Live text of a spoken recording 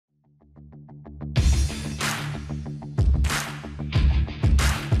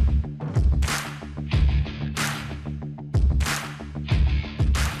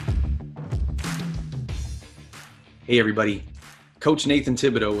Hey everybody, Coach Nathan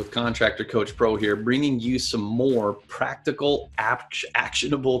Thibodeau with Contractor Coach Pro here, bringing you some more practical,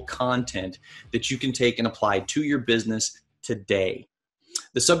 actionable content that you can take and apply to your business today.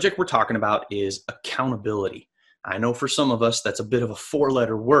 The subject we're talking about is accountability. I know for some of us that's a bit of a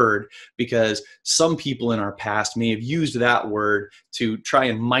four-letter word because some people in our past may have used that word to try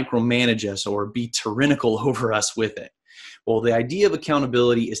and micromanage us or be tyrannical over us with it. Well, the idea of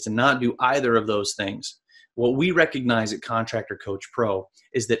accountability is to not do either of those things. What we recognize at Contractor Coach Pro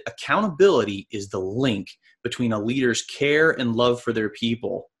is that accountability is the link between a leader's care and love for their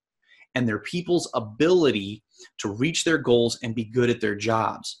people and their people's ability to reach their goals and be good at their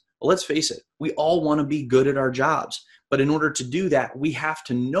jobs. Well, let's face it, we all want to be good at our jobs. But in order to do that, we have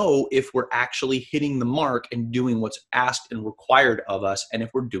to know if we're actually hitting the mark and doing what's asked and required of us, and if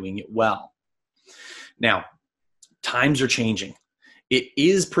we're doing it well. Now, times are changing. It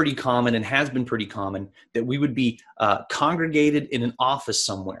is pretty common and has been pretty common that we would be congregated in an office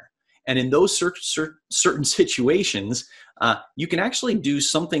somewhere. And in those certain situations, you can actually do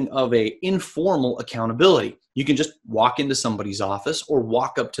something of a informal accountability. You can just walk into somebody's office or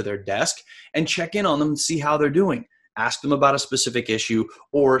walk up to their desk and check in on them and see how they're doing. Ask them about a specific issue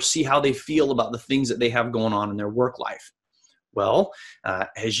or see how they feel about the things that they have going on in their work life. Well,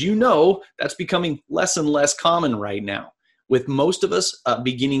 as you know, that's becoming less and less common right now. With most of us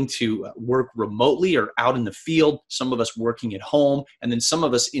beginning to work remotely or out in the field, some of us working at home, and then some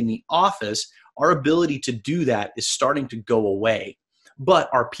of us in the office, our ability to do that is starting to go away. But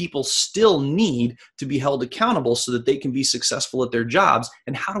our people still need to be held accountable so that they can be successful at their jobs.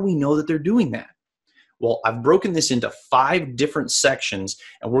 And how do we know that they're doing that? Well, I've broken this into 5 different sections,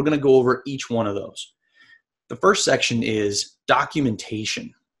 and we're going to go over each one of those. The first section is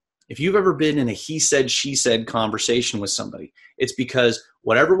documentation. If you've ever been in a he said, she said conversation with somebody, it's because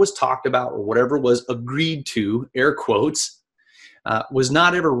whatever was talked about or whatever was agreed to, air quotes, was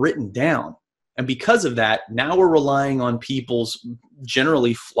not ever written down. And because of that, now we're relying on people's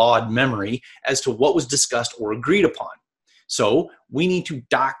generally flawed memory as to what was discussed or agreed upon. So we need to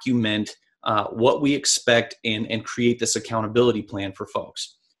document what we expect and create this accountability plan for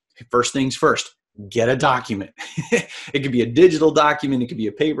folks. First things first. Get a document. It could be a digital document. It could be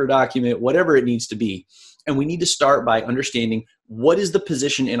a paper document, whatever it needs to be. And we need to start by understanding what is the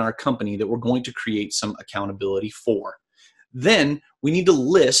position in our company that we're going to create some accountability for. Then we need to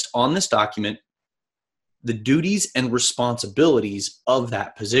list on this document the duties and responsibilities of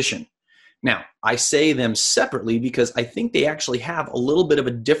that position. Now, I say them separately because I think they actually have a little bit of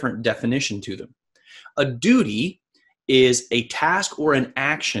a different definition to them. A duty is a task or an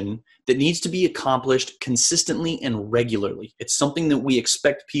action that needs to be accomplished consistently and regularly. It's something that we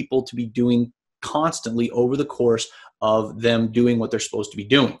expect people to be doing constantly over the course of them doing what they're supposed to be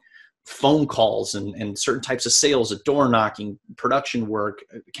doing. Phone calls and certain types of sales, door knocking, production work,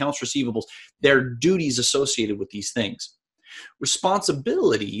 accounts receivables, there are duties associated with these things.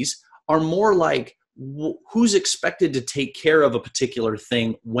 Responsibilities are more like who's expected to take care of a particular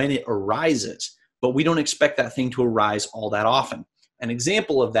thing when it arises, but we don't expect that thing to arise all that often. An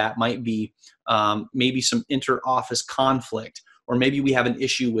example of that might be maybe some inter-office conflict, or maybe we have an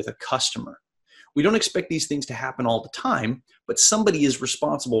issue with a customer. We don't expect these things to happen all the time, but somebody is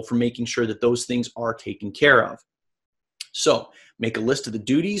responsible for making sure that those things are taken care of. So make a list of the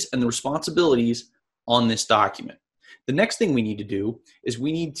duties and the responsibilities on this document. The next thing we need to do is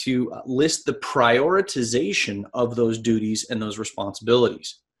we need to list the prioritization of those duties and those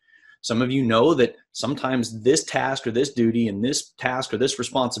responsibilities. Some of you know that sometimes this task or this duty and this task or this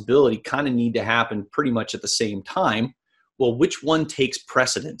responsibility kind of need to happen pretty much at the same time. Well, which one takes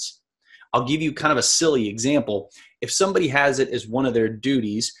precedence? I'll give you kind of a silly example. If somebody has it as one of their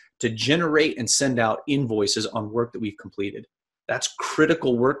duties to generate and send out invoices on work that we've completed, that's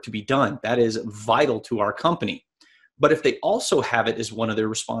critical work to be done. That is vital to our company. But if they also have it as one of their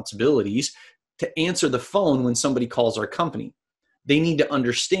responsibilities to answer the phone when somebody calls our company, they need to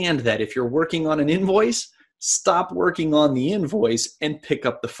understand that if you're working on an invoice, stop working on the invoice and pick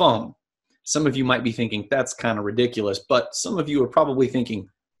up the phone. Some of you might be thinking that's kind of ridiculous, but some of you are probably thinking,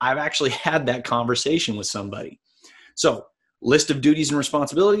 I've actually had that conversation with somebody. So, list of duties and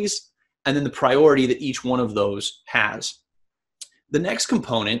responsibilities, and then the priority that each one of those has. The next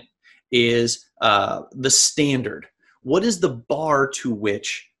component is the standard. What is the bar to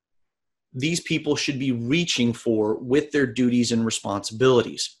which these people should be reaching for with their duties and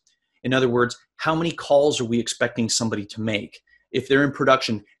responsibilities? In other words, how many calls are we expecting somebody to make? If they're in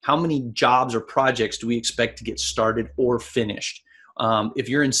production, how many jobs or projects do we expect to get started or finished? If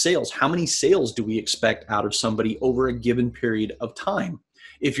you're in sales, how many sales do we expect out of somebody over a given period of time?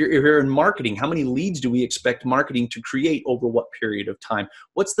 If you're in marketing, how many leads do we expect marketing to create over what period of time?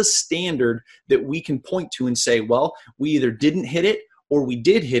 What's the standard that we can point to and say, well, we either didn't hit it, or we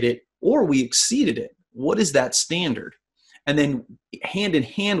did hit it, or we exceeded it? What is that standard? And then hand in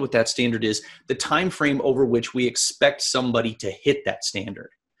hand with that standard is the time frame over which we expect somebody to hit that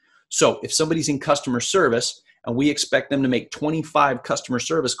standard. So if somebody's in customer service and we expect them to make 25 customer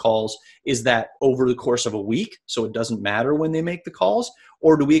service calls, is that over the course of a week, so it doesn't matter when they make the calls?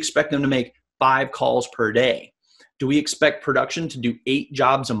 Or do we expect them to make 5 calls per day? Do we expect production to do 8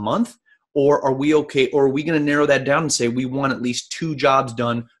 jobs a month? Or are we okay? Or are we going to narrow that down and say we want at least 2 jobs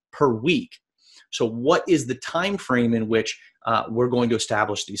done per week? So what is the time frame in which we're going to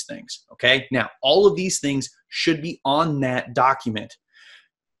establish these things? Okay. Now, all of these things should be on that document.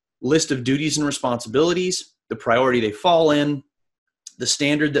 List of duties and responsibilities, the priority they fall in, the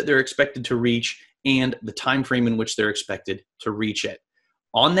standard that they're expected to reach, and the time frame in which they're expected to reach it.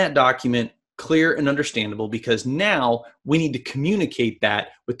 On that document, clear and understandable, because now we need to communicate that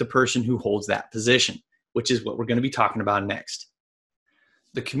with the person who holds that position, which is what we're going to be talking about next.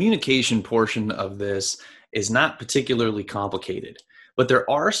 The communication portion of this is not particularly complicated, but there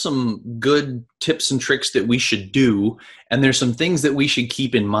are some good tips and tricks that we should do, and there's some things that we should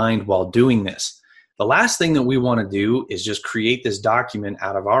keep in mind while doing this. The last thing that we want to do is just create this document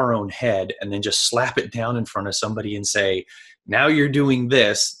out of our own head and then just slap it down in front of somebody and say, now you're doing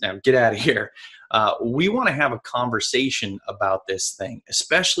this, now get out of here. We want to have a conversation about this thing,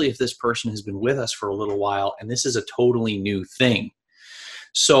 especially if this person has been with us for a little while and this is a totally new thing.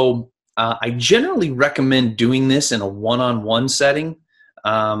 So I generally recommend doing this in a one-on-one setting.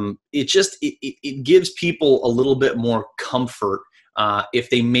 It gives people a little bit more comfort if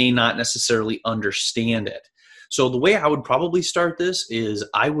they may not necessarily understand it. So the way I would probably start this is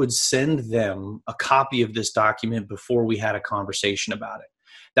I would send them a copy of this document before we had a conversation about it.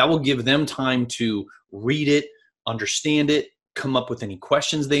 That will give them time to read it, understand it, come up with any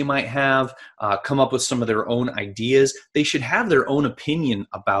questions they might have, come up with some of their own ideas. They should have their own opinion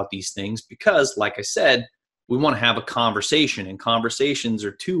about these things because, like I said, we want to have a conversation, and conversations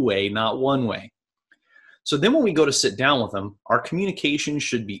are two-way, not one-way. So then when we go to sit down with them, our communication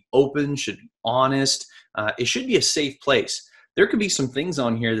should be open, should be honest. It should be a safe place. There could be some things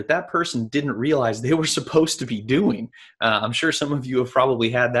on here that person didn't realize they were supposed to be doing. I'm sure some of you have probably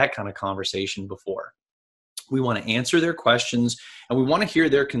had that kind of conversation before. We want to answer their questions and we want to hear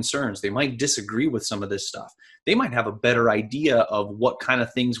their concerns. They might disagree with some of this stuff. They might have a better idea of what kind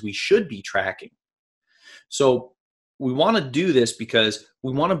of things we should be tracking. So we want to do this because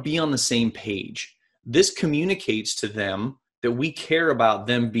we want to be on the same page. This communicates to them that we care about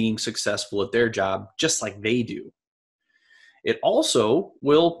them being successful at their job just like they do. It also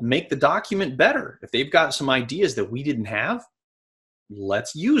will make the document better. If they've got some ideas that we didn't have,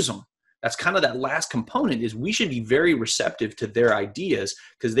 let's use them. That's kind of that last component, is we should be very receptive to their ideas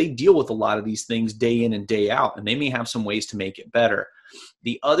because they deal with a lot of these things day in and day out, and they may have some ways to make it better.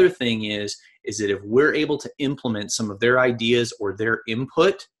 The other thing is that if we're able to implement some of their ideas or their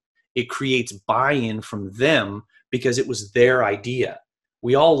input, it creates buy-in from them because it was their idea.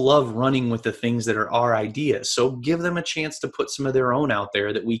 We all love running with the things that are our ideas, so give them a chance to put some of their own out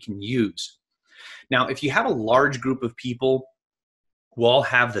there that we can use. Now, if you have a large group of people who all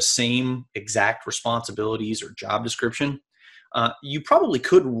have the same exact responsibilities or job description, you probably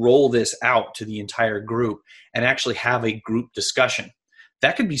could roll this out to the entire group and actually have a group discussion.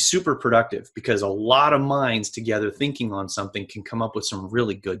 That could be super productive because a lot of minds together thinking on something can come up with some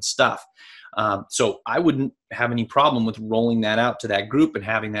really good stuff. So I wouldn't have any problem with rolling that out to that group and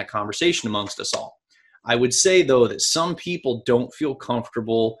having that conversation amongst us all. I would say, though, that some people don't feel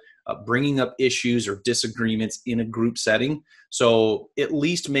comfortable bringing up issues or disagreements in a group setting. So at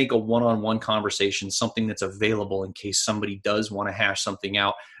least make a one-on-one conversation something that's available in case somebody does want to hash something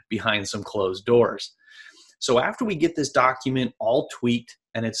out behind some closed doors. So after we get this document all tweaked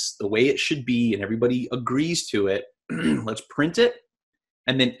and it's the way it should be and everybody agrees to it, let's print it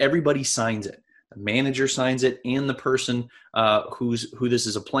and then everybody signs it. The manager signs it and the person who this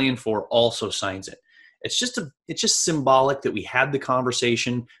is a plan for also signs it. It's just symbolic that we had the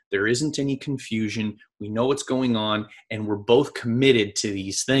conversation. There isn't any confusion. We know what's going on and we're both committed to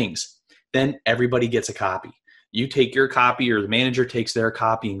these things. Then everybody gets a copy. You take your copy or the manager takes their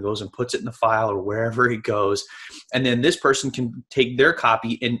copy and goes and puts it in the file or wherever it goes. And then this person can take their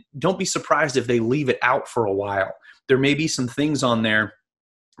copy, and don't be surprised if they leave it out for a while. There may be some things on there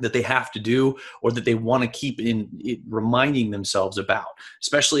that they have to do or that they want to keep reminding themselves about,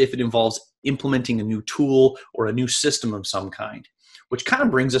 especially if it involves implementing a new tool or a new system of some kind, which kind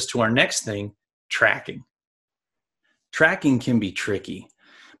of brings us to our next thing, tracking. Tracking can be tricky.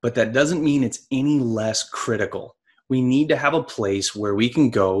 but that doesn't mean it's any less critical. We need to have a place where we can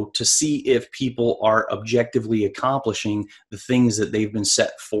go to see if people are objectively accomplishing the things that they've been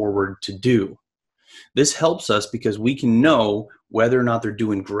set forward to do. This helps us because we can know whether or not they're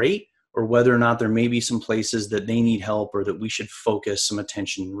doing great or whether or not there may be some places that they need help or that we should focus some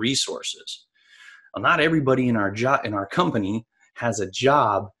attention and resources. Well, not everybody in our company has a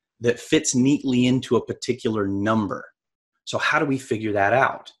job that fits neatly into a particular number. So how do we figure that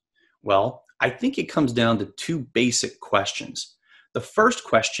out? Well, I think it comes down to two basic questions. The first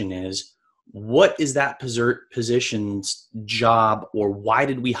question is, what is that position's job, or why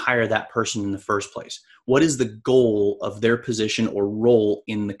did we hire that person in the first place? What is the goal of their position or role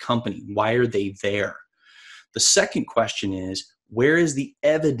in the company? Why are they there? The second question is, where is the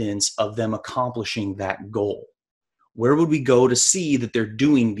evidence of them accomplishing that goal? Where would we go to see that they're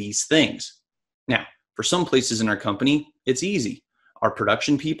doing these things? Now, for some places in our company, it's easy. Our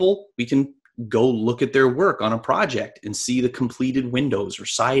production people, we can go look at their work on a project and see the completed windows or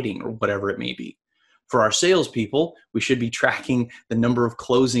siding or whatever it may be. For our salespeople, we should be tracking the number of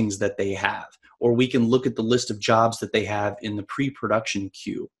closings that they have, or we can look at the list of jobs that they have in the pre-production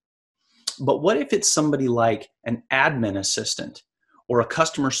queue. But what if it's somebody like an admin assistant or a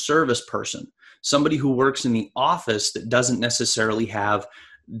customer service person, somebody who works in the office that doesn't necessarily have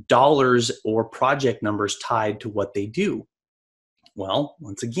dollars or project numbers tied to what they do? Well,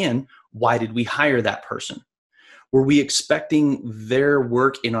 once again, why did we hire that person? Were we expecting their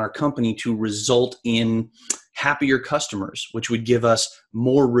work in our company to result in happier customers, which would give us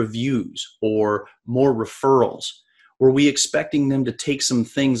more reviews or more referrals? Were we expecting them to take some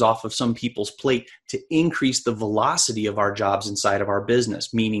things off of some people's plate to increase the velocity of our jobs inside of our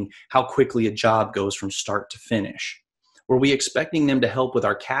business, meaning how quickly a job goes from start to finish? Were we expecting them to help with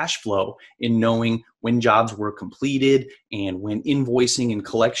our cash flow in knowing when jobs were completed and when invoicing and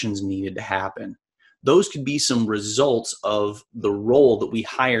collections needed to happen? Those could be some results of the role that we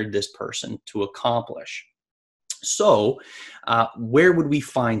hired this person to accomplish. So, where would we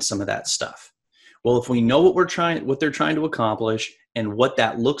find some of that stuff? Well, if we know what they're trying to accomplish and what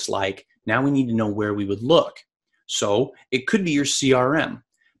that looks like, now we need to know where we would look. So, it could be your CRM.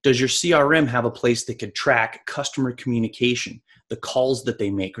 Does your CRM have a place that could track customer communication, the calls that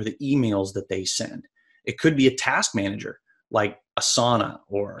they make or the emails that they send? It could be a task manager like Asana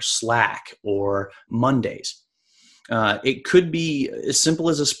or Slack or Mondays. It could be as simple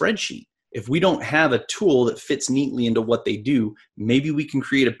as a spreadsheet. If we don't have a tool that fits neatly into what they do, maybe we can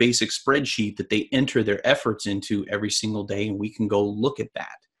create a basic spreadsheet that they enter their efforts into every single day, and we can go look at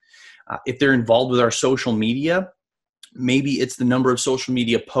that. If they're involved with our social media, maybe it's the number of social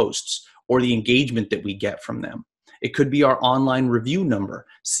media posts or the engagement that we get from them. It could be our online review number,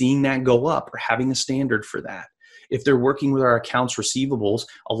 seeing that go up or having a standard for that. If they're working with our accounts receivables,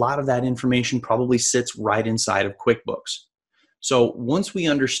 a lot of that information probably sits right inside of QuickBooks. So once we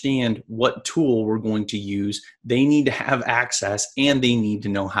understand what tool we're going to use, they need to have access and they need to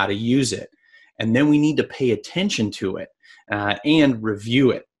know how to use it. And then we need to pay attention to it and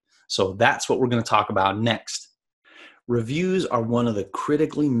review it. So that's what we're going to talk about next. Reviews are one of the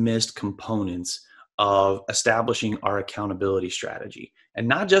critically missed components of establishing our accountability strategy. And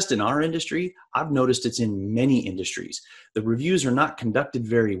not just in our industry, I've noticed it's in many industries. The reviews are not conducted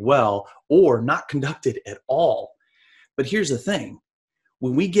very well or not conducted at all. But here's the thing.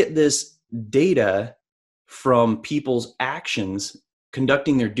 When we get this data from people's actions,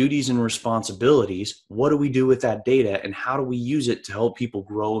 conducting their duties and responsibilities, what do we do with that data and how do we use it to help people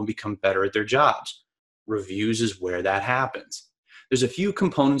grow and become better at their jobs? Reviews is where that happens. There's a few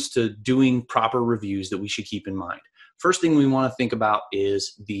components to doing proper reviews that we should keep in mind. First thing we want to think about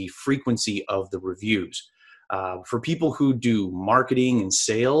is the frequency of the reviews. For people who do marketing and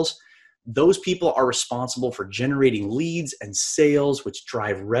sales, those people are responsible for generating leads and sales, which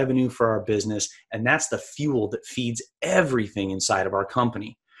drive revenue for our business. And that's the fuel that feeds everything inside of our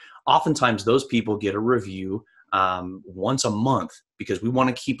company. Oftentimes, those people get a review once a month because we want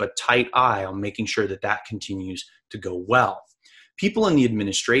to keep a tight eye on making sure that that continues to go well. People in the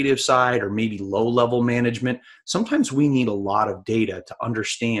administrative side or maybe low-level management, sometimes we need a lot of data to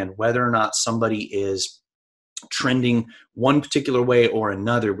understand whether or not somebody is trending one particular way or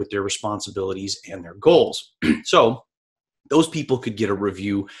another with their responsibilities and their goals. So those people could get a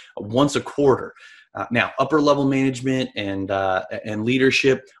review once a quarter. Now, upper-level management and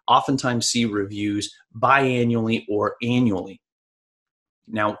leadership oftentimes see reviews biannually or annually.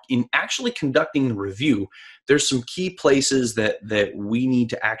 Now, in actually conducting the review, there's some key places that we need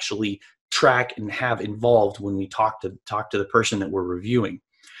to actually track and have involved when we talk to the person that we're reviewing.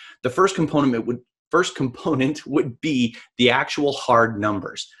 The first component first component would be the actual hard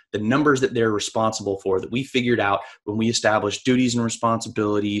numbers, the numbers that they're responsible for, that we figured out when we established duties and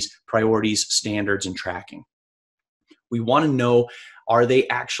responsibilities, priorities, standards, and tracking. We want to know, are they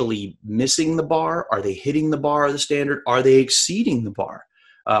actually missing the bar? Are they hitting the bar or the standard? Are they exceeding the bar?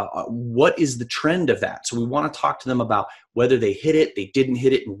 What is the trend of that? So we want to talk to them about whether they hit it, they didn't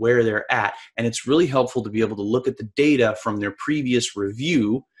hit it, and where they're at. And it's really helpful to be able to look at the data from their previous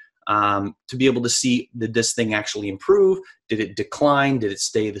review to be able to see, did this thing actually improve? Did it decline? Did it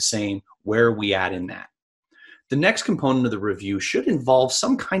stay the same? Where are we at in that? The next component of the review should involve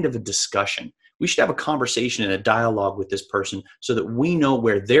some kind of a discussion. We should have a conversation and a dialogue with this person so that we know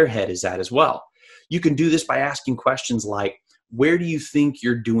where their head is at as well. You can do this by asking questions like, where do you think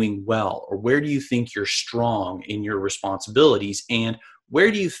you're doing well? Or where do you think you're strong in your responsibilities? And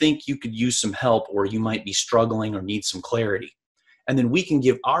where do you think you could use some help, or you might be struggling or need some clarity? And then we can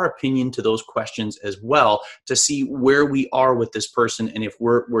give our opinion to those questions as well to see where we are with this person and if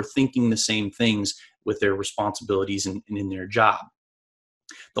we're thinking the same things with their responsibilities and in their job.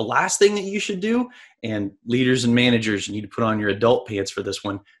 The last thing that you should do, and leaders and managers, you need to put on your adult pants for this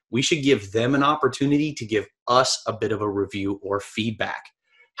one, we should give them an opportunity to give us a bit of a review or feedback.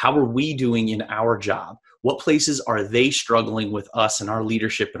 How are we doing in our job? What places are they struggling with us and our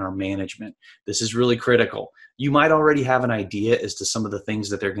leadership and our management? This is really critical. You might already have an idea as to some of the things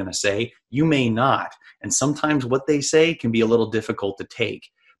that they're going to say. You may not. And sometimes what they say can be a little difficult to take.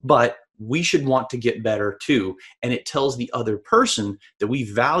 But we should want to get better too. And it tells the other person that we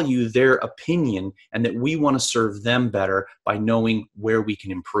value their opinion and that we want to serve them better by knowing where we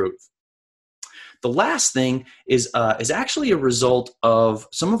can improve. The last thing is actually a result of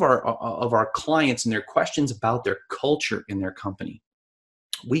some of our clients and their questions about their culture in their company.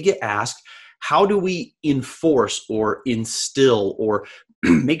 We get asked, how do we enforce or instill or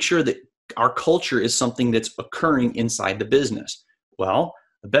make sure that our culture is something that's occurring inside the business? Well,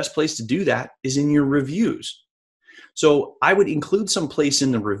 the best place to do that is in your reviews. So I would include some place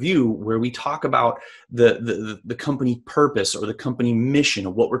in the review where we talk about the company purpose or the company mission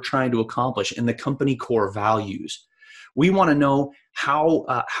of what we're trying to accomplish and the company core values. We want to know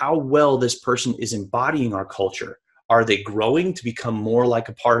how well this person is embodying our culture. Are they growing to become more like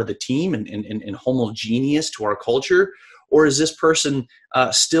a part of the team and homogeneous to our culture? Or is this person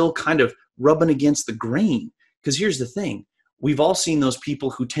still kind of rubbing against the grain? Because here's the thing. We've all seen those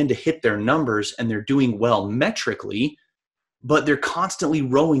people who tend to hit their numbers and they're doing well metrically, but they're constantly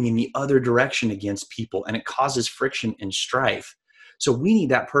rowing in the other direction against people, and it causes friction and strife. So we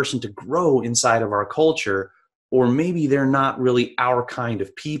need that person to grow inside of our culture, or maybe they're not really our kind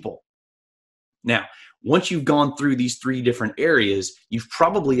of people. Now, once you've gone through these three different areas, you've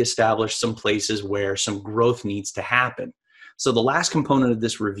probably established some places where some growth needs to happen. So the last component of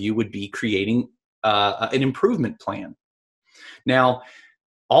this review would be creating an improvement plan. Now,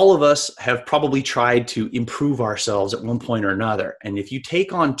 all of us have probably tried to improve ourselves at one point or another. And if you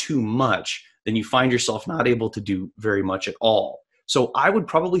take on too much, then you find yourself not able to do very much at all. So I would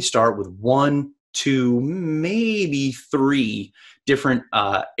probably start with 1, 2, maybe 3 different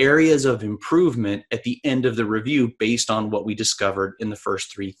areas of improvement at the end of the review based on what we discovered in the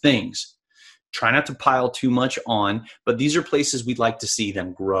first 3 things. Try not to pile too much on, but these are places we'd like to see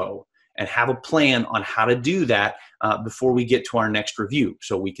them grow, and have a plan on how to do that before we get to our next review,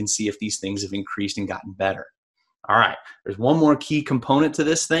 so we can see if these things have increased and gotten better. All right, there's one more key component to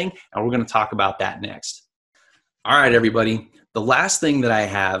this thing, and we're going to talk about that next. All right, everybody. The last thing that I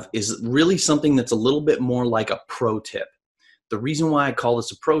have is really something that's a little bit more like a pro tip. The reason why I call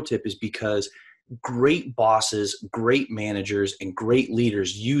this a pro tip is because great bosses, great managers, and great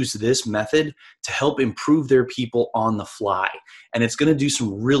leaders use this method to help improve their people on the fly. And it's going to do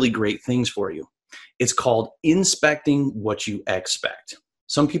some really great things for you. It's called inspecting what you expect.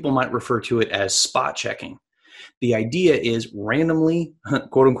 Some people might refer to it as spot checking. The idea is randomly,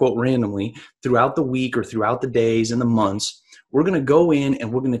 quote unquote randomly, throughout the week or throughout the days and the months, we're going to go in and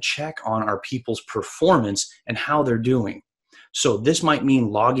we're going to check on our people's performance and how they're doing. So this might mean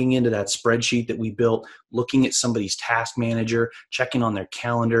logging into that spreadsheet that we built, looking at somebody's task manager, checking on their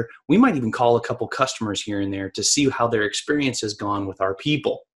calendar. We might even call a couple customers here and there to see how their experience has gone with our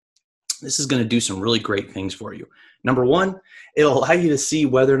people. This is going to do some really great things for you. Number one, it'll allow you to see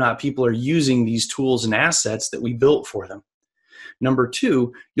whether or not people are using these tools and assets that we built for them. Number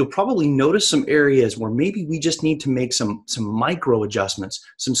two, you'll probably notice some areas where maybe we just need to make some micro adjustments,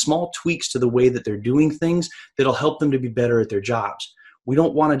 some small tweaks to the way that they're doing things that'll help them to be better at their jobs. We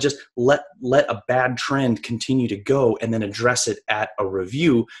don't want to just let a bad trend continue to go and then address it at a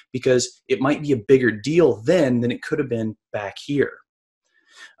review, because it might be a bigger deal then than it could have been back here.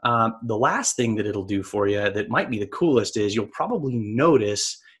 The last thing that it'll do for you that might be the coolest is you'll probably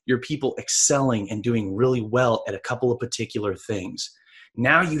notice your people excelling and doing really well at a couple of particular things.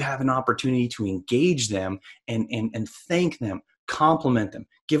 Now you have an opportunity to engage them and thank them, compliment them,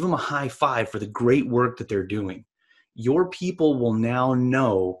 give them a high five for the great work that they're doing. Your people will now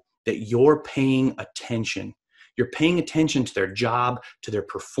know that you're paying attention. You're paying attention to their job, to their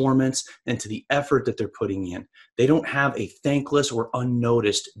performance, and to the effort that they're putting in. They don't have a thankless or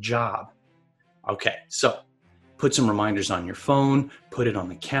unnoticed job. Okay, so put some reminders on your phone, put it on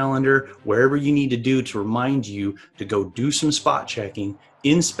the calendar, wherever you need to do to remind you to go do some spot checking,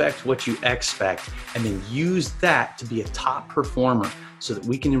 inspect what you expect, and then use that to be a top performer so that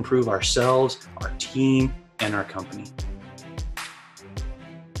we can improve ourselves, our team, and our company.